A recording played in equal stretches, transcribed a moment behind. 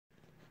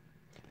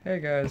Hey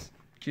guys,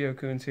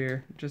 GeoCoons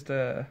here. Just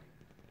a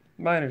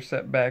minor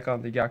setback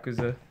on the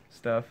Yakuza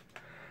stuff.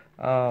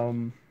 I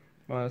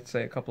want to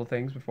say a couple of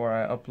things before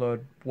I upload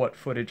what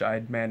footage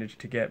I'd managed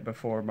to get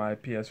before my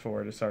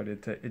PS4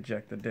 decided to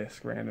eject the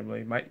disc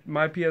randomly.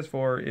 My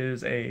PS4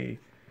 is a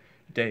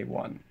day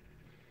one.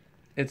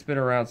 It's been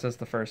around since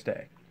the first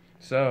day.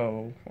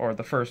 Or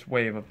the first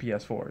wave of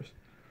PS4s.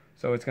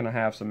 So it's gonna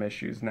have some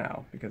issues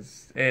now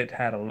because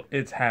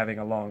it's having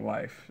a long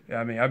life.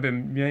 I mean, I've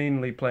been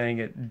mainly playing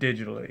it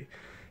digitally,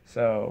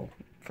 so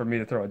for me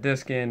to throw a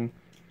disc in,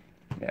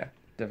 yeah,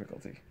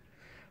 difficulty.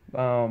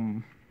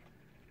 Um,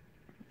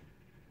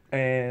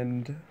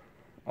 and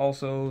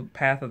also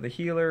Path of the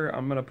Healer,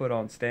 I'm gonna put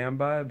on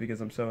standby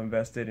because I'm so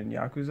invested in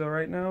Yakuza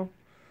right now.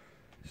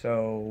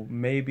 So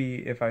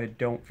maybe if I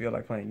don't feel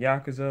like playing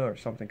Yakuza or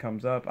something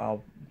comes up,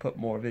 I'll put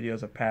more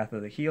videos of Path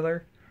of the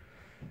Healer.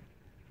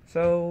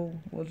 So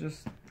we'll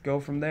just go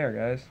from there,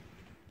 guys.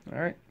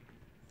 Alright,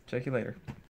 check you later.